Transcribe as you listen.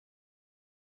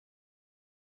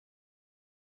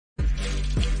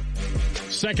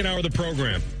Second hour of the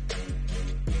program.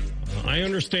 I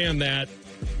understand that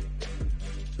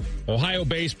Ohio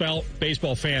baseball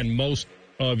fan, most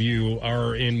of you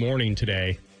are in mourning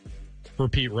today for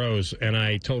Pete Rose, and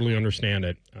I totally understand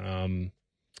it. I'm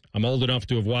old enough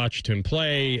to have watched him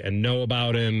play and know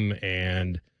about him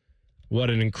and what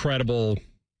an incredible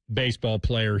baseball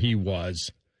player he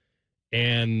was.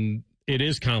 And it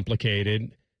is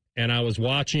complicated. And I was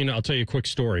watching, I'll tell you a quick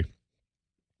story.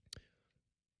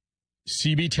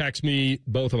 CB texted me,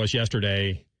 both of us,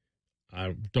 yesterday.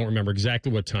 I don't remember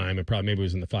exactly what time. Maybe it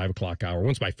was in the 5 o'clock hour,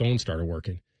 once my phone started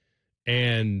working.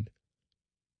 And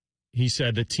he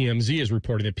said that TMZ is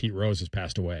reporting that Pete Rose has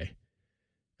passed away.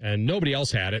 And nobody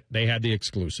else had it. They had the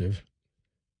exclusive.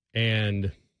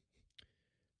 And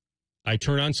I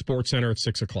turn on SportsCenter at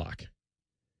 6 o'clock.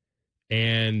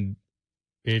 And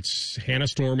it's Hannah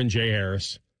Storm and Jay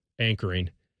Harris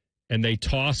anchoring. And they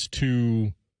toss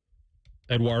to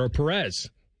Eduardo Perez,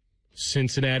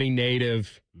 Cincinnati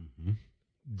native,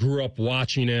 grew up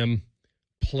watching him,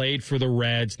 played for the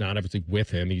Reds, not obviously with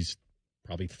him. He's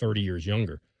probably 30 years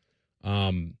younger.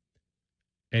 And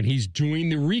he's doing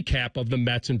the recap of the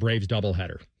Mets and Braves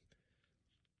doubleheader.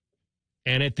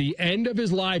 And at the end of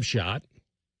his live shot,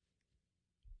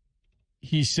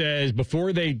 he says,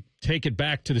 before they take it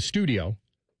back to the studio,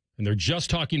 and they're just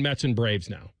talking Mets and Braves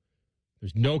now,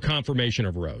 there's no confirmation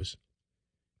of Rose.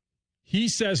 He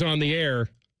says on the air,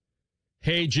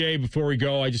 "Hey Jay, before we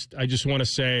go, I just want to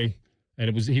say,"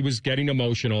 and he was getting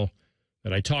emotional,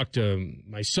 that I talked to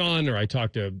my son, or I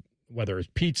talked to whether it's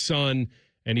Pete's son,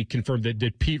 and he confirmed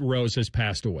that Pete Rose has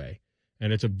passed away.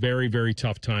 And it's a very, very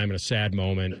tough time and a sad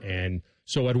moment. And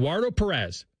so Eduardo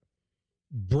Perez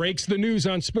breaks the news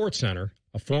on SportsCenter,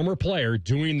 a former player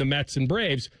doing the Mets and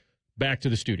Braves, back to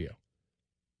the studio.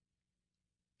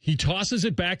 He tosses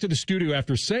it back to the studio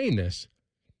after saying this,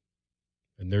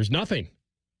 and there's nothing.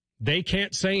 They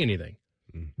can't say anything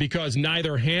because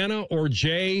neither Hannah or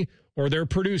Jay or their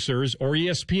producers or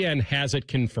ESPN has it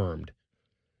confirmed.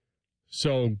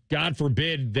 So God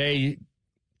forbid they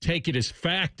take it as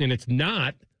fact and it's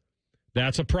not.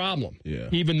 That's a problem. Yeah.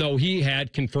 Even though he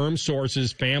had confirmed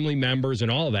sources, family members, and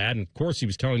all that. And of course, he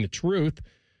was telling the truth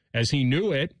as he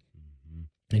knew it.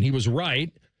 And he was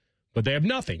right. But they have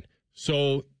nothing.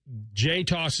 So Jay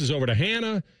tosses over to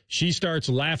Hannah. She starts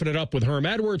laughing it up with Herm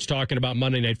Edwards, talking about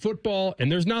Monday Night Football.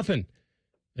 And there's nothing.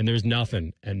 And there's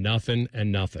nothing and nothing and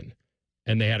nothing.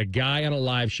 And they had a guy on a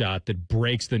live shot that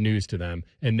breaks the news to them.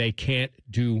 And they can't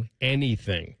do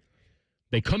anything.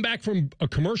 They come back from a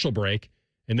commercial break.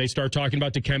 And they start talking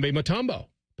about Dikembe Mutombo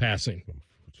passing,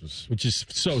 which is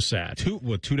so sad. 2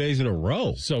 days in a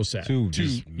row? So sad. Two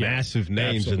massive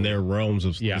names in their realms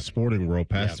of the sporting world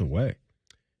passed away.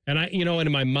 And and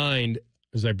in my mind,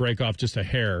 as I break off just a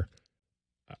hair,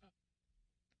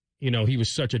 he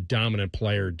was such a dominant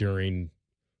player during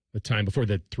the time before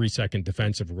the 3-second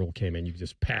defensive rule came in. You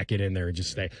just pack it in there and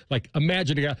just stay. Like,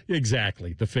 imagine a guy,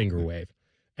 exactly, the finger wave.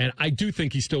 And I do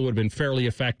think he still would have been fairly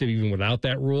effective even without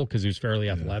that rule because he was fairly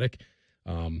athletic.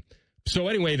 So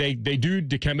anyway, they do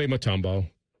Dikembe Mutombo,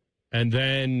 and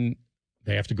then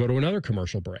they have to go to another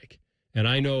commercial break. And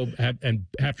I know, and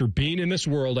after being in this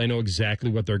world, I know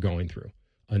exactly what they're going through.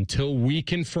 Until we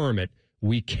confirm it,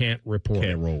 we can't report it.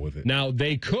 Can't roll with it. Now,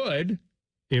 they could,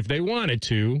 if they wanted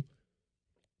to,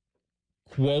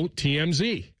 quote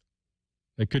TMZ.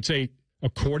 They could say,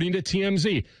 according to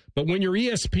TMZ. But when you're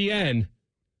ESPN,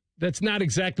 that's not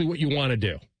exactly what you want to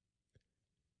do.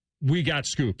 We got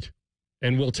scooped,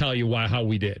 and we'll tell you how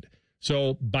we did.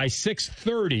 So by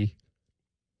 6:30,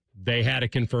 they had it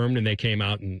confirmed, and they came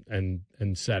out and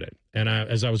said it. And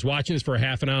as I was watching this for a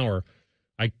half an hour,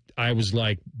 I was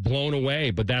like blown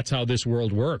away, but that's how this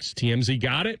world works. TMZ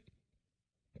got it.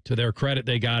 To their credit,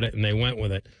 they got it, and they went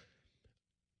with it.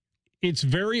 It's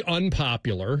very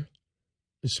unpopular,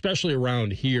 especially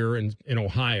around here in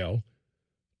Ohio,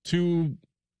 to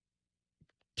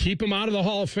keep him out of the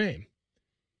Hall of Fame.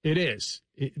 It is.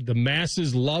 The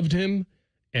masses loved him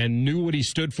and knew what he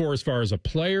stood for as far as a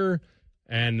player,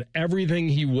 and everything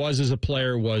he was as a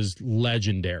player was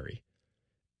legendary.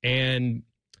 And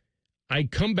I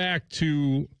come back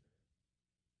to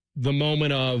the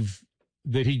moment of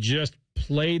that he just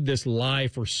played this lie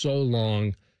for so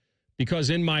long, because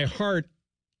in my heart,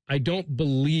 I don't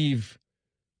believe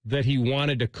that he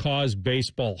wanted to cause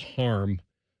baseball harm.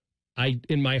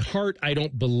 In my heart, I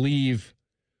don't believe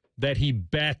that he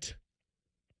bet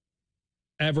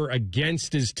ever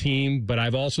against his team, but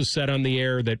I've also said on the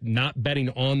air that not betting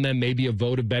on them may be a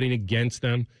vote of betting against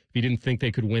them if he didn't think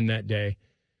they could win that day.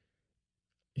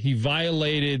 He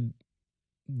violated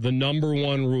the number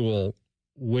one rule,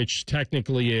 which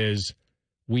technically is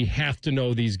we have to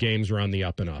know these games are on the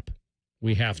up and up.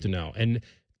 We have to know. And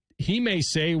he may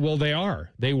say, well, they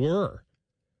are. They were.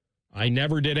 I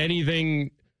never did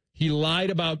anything. He lied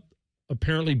about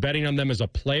apparently betting on them as a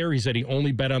player. He said he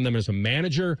only bet on them as a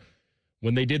manager.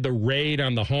 When they did the raid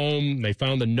on the home, they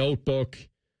found the notebook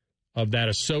of that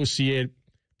associate.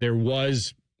 There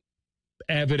was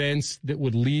evidence that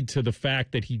would lead to the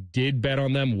fact that he did bet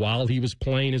on them while he was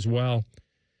playing as well.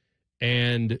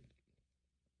 And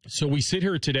so we sit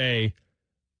here today,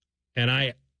 and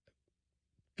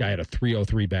guy had a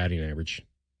 303 batting average,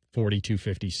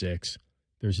 42.56.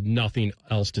 There's nothing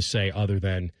else to say other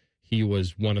than he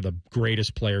was one of the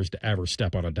greatest players to ever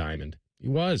step on a diamond. He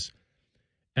was.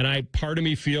 And part of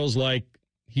me feels like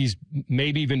he's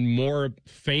maybe even more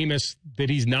famous that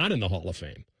he's not in the Hall of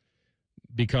Fame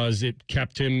because it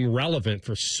kept him relevant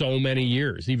for so many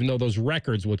years, even though those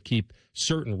records would keep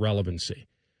certain relevancy.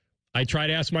 I try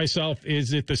to ask myself,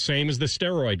 is it the same as the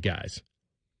steroid guys?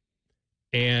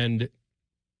 And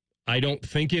I don't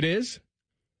think it is,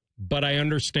 but I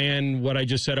understand what I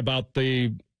just said about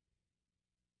the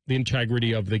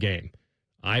integrity of the game.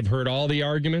 I've heard all the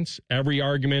arguments. Every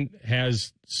argument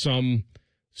has some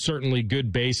certainly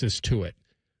good basis to it.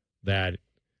 That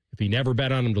if he never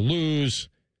bet on him to lose,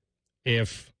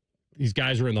 if these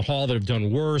guys are in the Hall that have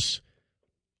done worse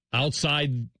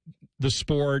outside the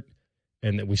sport,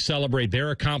 and that we celebrate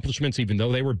their accomplishments even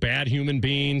though they were bad human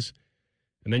beings.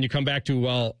 And then you come back to,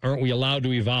 well, aren't we allowed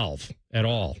to evolve at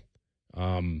all?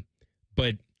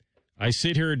 But I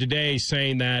sit here today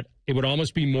saying that it would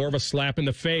almost be more of a slap in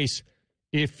the face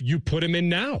if you put him in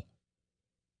now.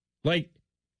 Like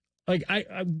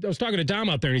I was talking to Dom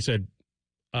out there, and he said,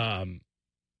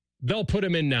 they'll put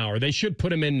him in now, or they should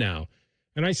put him in now.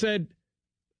 And I said,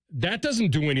 that doesn't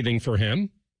do anything for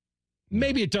him.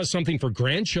 Maybe it does something for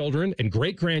grandchildren and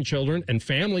great-grandchildren and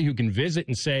family who can visit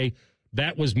and say,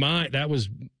 that was my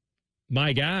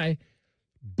guy.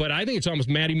 But I think it's almost,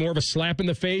 Matty, more of a slap in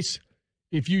the face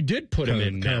if you did put him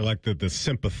in. Kind of like the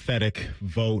sympathetic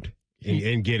vote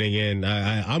in getting in.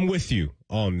 I'm with you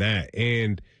on that.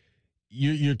 And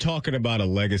you're talking about a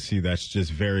legacy that's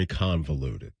just very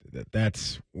convoluted.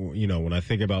 That's, when I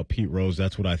think about Pete Rose,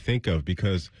 that's what I think of,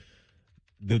 because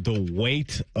the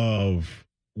weight of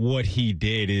what he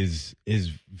did is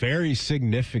very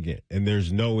significant, and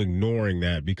there's no ignoring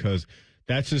that, because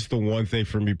that's just the one thing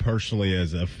for me personally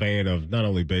as a fan of not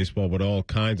only baseball but all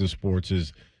kinds of sports,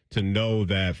 is to know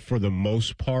that for the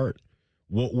most part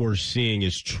what we're seeing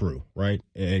is true, right?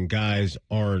 And guys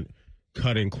aren't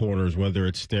cutting corners, whether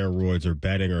it's steroids or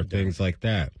betting or things like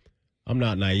that. I'm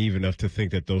not naive enough to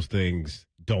think that those things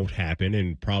don't happen,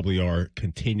 and probably are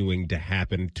continuing to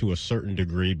happen to a certain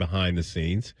degree behind the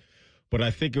scenes. But I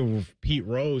think of Pete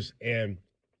Rose, and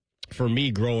for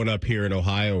me, growing up here in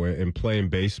Ohio and playing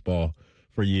baseball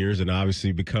for years, and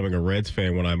obviously becoming a Reds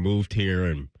fan when I moved here,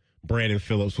 and Brandon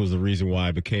Phillips was the reason why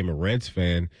I became a Reds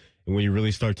fan. And when I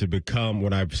started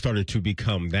to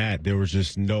become that, there was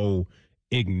just no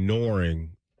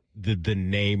ignoring the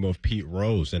name of Pete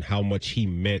Rose and how much he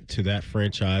meant to that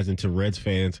franchise and to Reds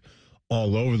fans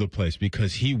all over the place,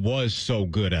 because he was so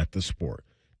good at the sport.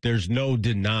 There's no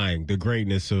denying the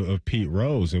greatness of Pete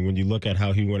Rose. And when you look at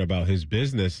how he went about his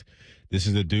business, this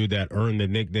is a dude that earned the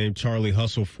nickname Charlie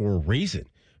Hustle for a reason,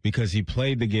 because he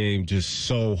played the game just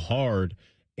so hard,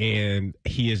 and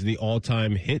he is the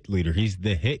all-time hit leader. He's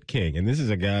the hit king. And this is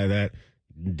a guy that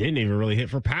didn't even really hit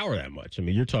for power that much. I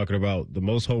mean, you're talking about the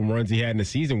most home runs he had in the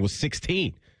season was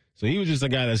 16. So he was just a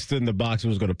guy that stood in the box and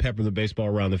was going to pepper the baseball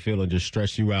around the field and just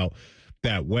stretch you out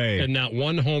that way. And not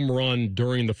one home run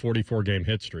during the 44-game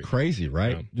hit streak. Crazy,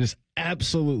 right? Yeah. Just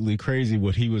absolutely crazy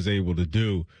what he was able to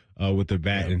do with the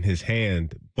bat in his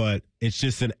hand. But it's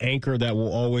just an anchor that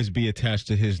will always be attached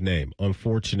to his name,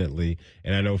 unfortunately.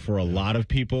 And I know for a lot of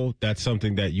people, that's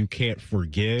something that you can't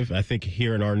forgive. I think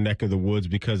here in our neck of the woods,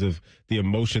 because of the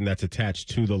emotion that's attached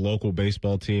to the local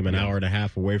baseball team an hour and a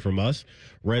half away from us,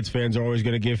 Reds fans are always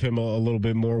going to give him a little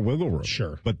bit more wiggle room.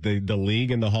 Sure. But the league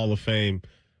and the Hall of Fame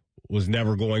was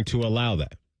never going to allow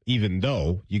that, even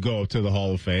though you go up to the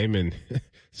Hall of Fame and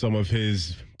some of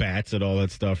his bats and all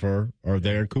that stuff are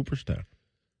there in Cooperstown.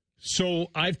 So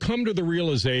I've come to the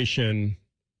realization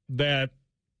that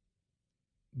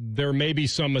there may be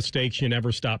some mistakes you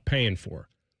never stop paying for.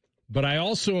 But I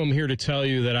also am here to tell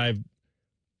you that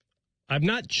I've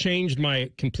not changed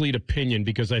my complete opinion,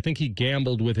 because I think he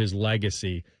gambled with his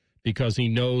legacy, because he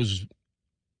knows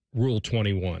Rule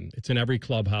 21. It's in every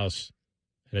clubhouse.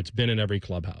 And it's been in every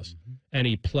clubhouse. Mm-hmm.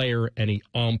 Any player, any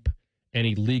ump,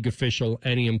 any league official,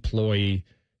 any employee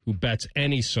who bets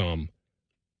any sum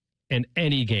in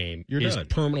any game is done.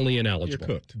 permanently ineligible.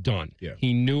 You're cooked. Done. Yeah.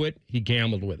 He knew it. He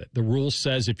gambled with it. The rule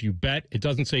says if you bet, it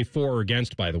doesn't say for or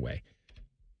against, by the way.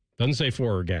 Doesn't say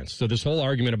for or against. So this whole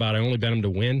argument about I only bet him to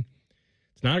win,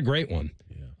 it's not a great one.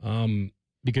 Yeah.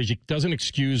 Because it doesn't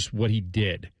excuse what he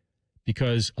did.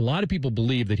 Because a lot of people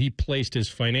believe that he placed his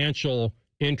financial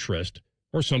interest,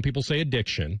 or some people say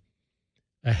addiction,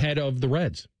 ahead of the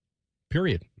Reds,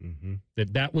 period. Mm-hmm.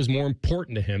 That was more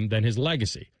important to him than his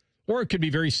legacy. Or it could be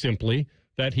very simply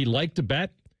that he liked to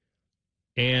bet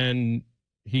and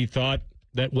he thought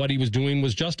that what he was doing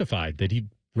was justified, that he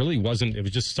really wasn't. It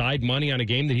was just side money on a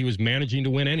game that he was managing to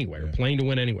win anyway, or playing to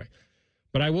win anyway.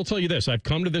 But I will tell you this. I've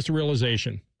come to this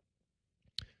realization.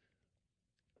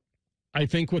 I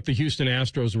think what the Houston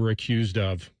Astros were accused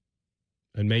of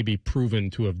and maybe proven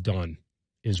to have done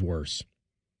is worse.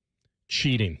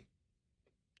 Cheating.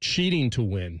 Cheating to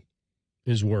win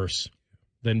is worse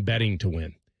than betting to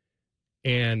win.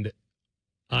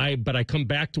 But I come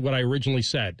back to what I originally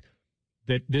said,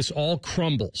 that this all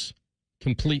crumbles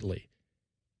completely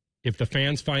if the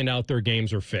fans find out their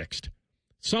games are fixed.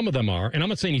 Some of them are, and I'm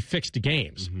not saying he fixed the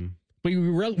games, but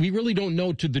we really don't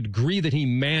know to the degree that he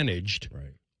managed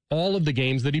all of the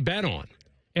games that he bet on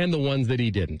and the ones that he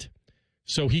didn't.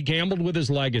 So he gambled with his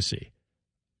legacy.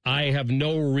 I have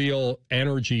no real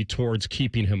energy towards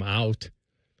keeping him out.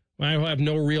 I have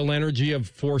no real energy of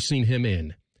forcing him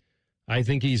in. I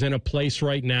think he's in a place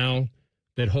right now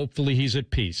that hopefully he's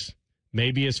at peace.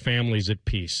 Maybe his family's at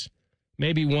peace.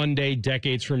 Maybe one day,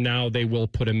 decades from now, they will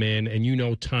put him in. And you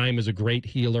know, time is a great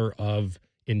healer of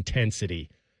intensity.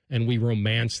 And we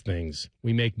romance things.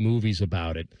 We make movies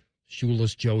about it.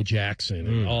 Shoeless Joe Jackson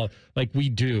and all, like we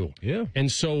do. Yeah. And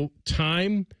so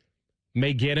time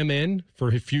may get him in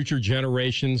for his future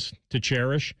generations to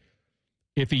cherish.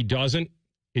 If he doesn't,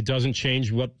 it doesn't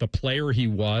change what the player he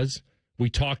was. We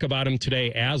talk about him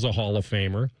today as a Hall of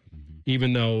Famer,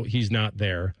 even though he's not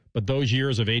there. But those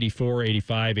years of 84,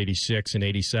 85, 86, and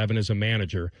 87 as a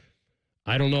manager,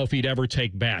 I don't know if he'd ever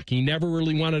take back. He never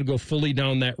really wanted to go fully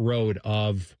down that road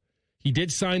of, he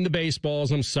did sign the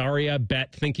baseballs, I'm sorry, I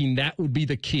bet, thinking that would be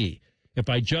the key. If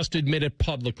I just admit it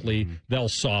publicly, they'll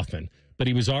soften. But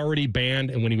he was already banned,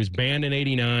 and when he was banned in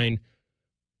 89,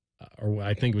 or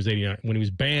I think it was 89, when he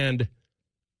was banned,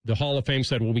 the Hall of Fame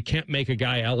said, well, we can't make a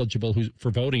guy eligible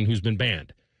for voting who's been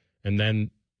banned. And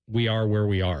then we are where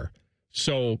we are.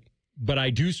 So, but I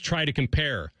do try to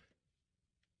compare.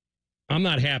 I'm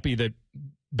not happy that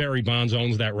Barry Bonds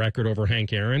owns that record over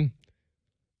Hank Aaron.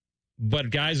 But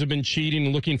guys have been cheating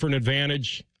and looking for an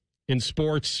advantage in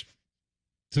sports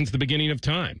since the beginning of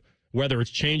time. Whether it's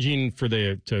changing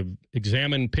to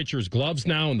examine pitchers' gloves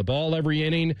now and the ball every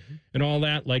inning and all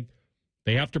that, like,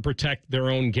 they have to protect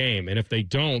their own game. And if they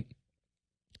don't,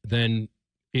 then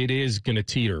it is going to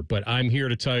teeter. But I'm here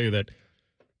to tell you that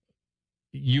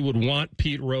you would want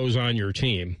Pete Rose on your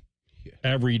team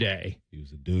every day. He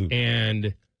was a dude.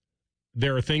 And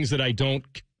there are things that I don't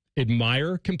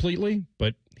admire completely,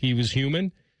 but he was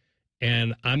human.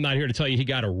 And I'm not here to tell you he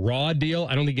got a raw deal.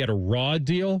 I don't think he got a raw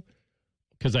deal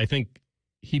because I think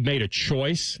he made a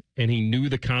choice and he knew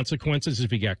the consequences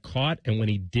if he got caught. And when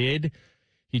he did,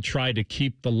 he tried to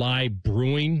keep the lie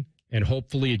brewing, and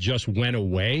hopefully it just went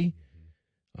away.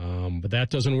 But that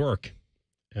doesn't work.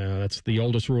 That's the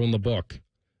oldest rule in the book.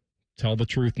 Tell the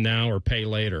truth now or pay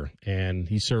later, and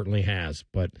he certainly has.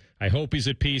 But I hope he's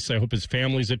at peace. I hope his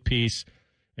family's at peace.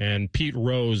 And Pete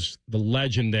Rose, the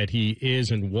legend that he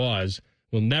is and was,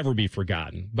 will never be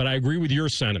forgotten. But I agree with your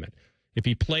sentiment. If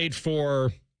he played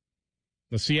for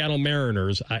the Seattle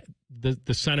Mariners,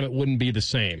 the sentiment wouldn't be the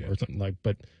same or something like.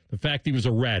 But the fact he was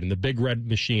a Red and the big red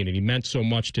machine, and he meant so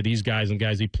much to these guys and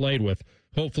guys he played with,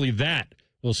 hopefully that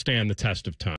will stand the test of time.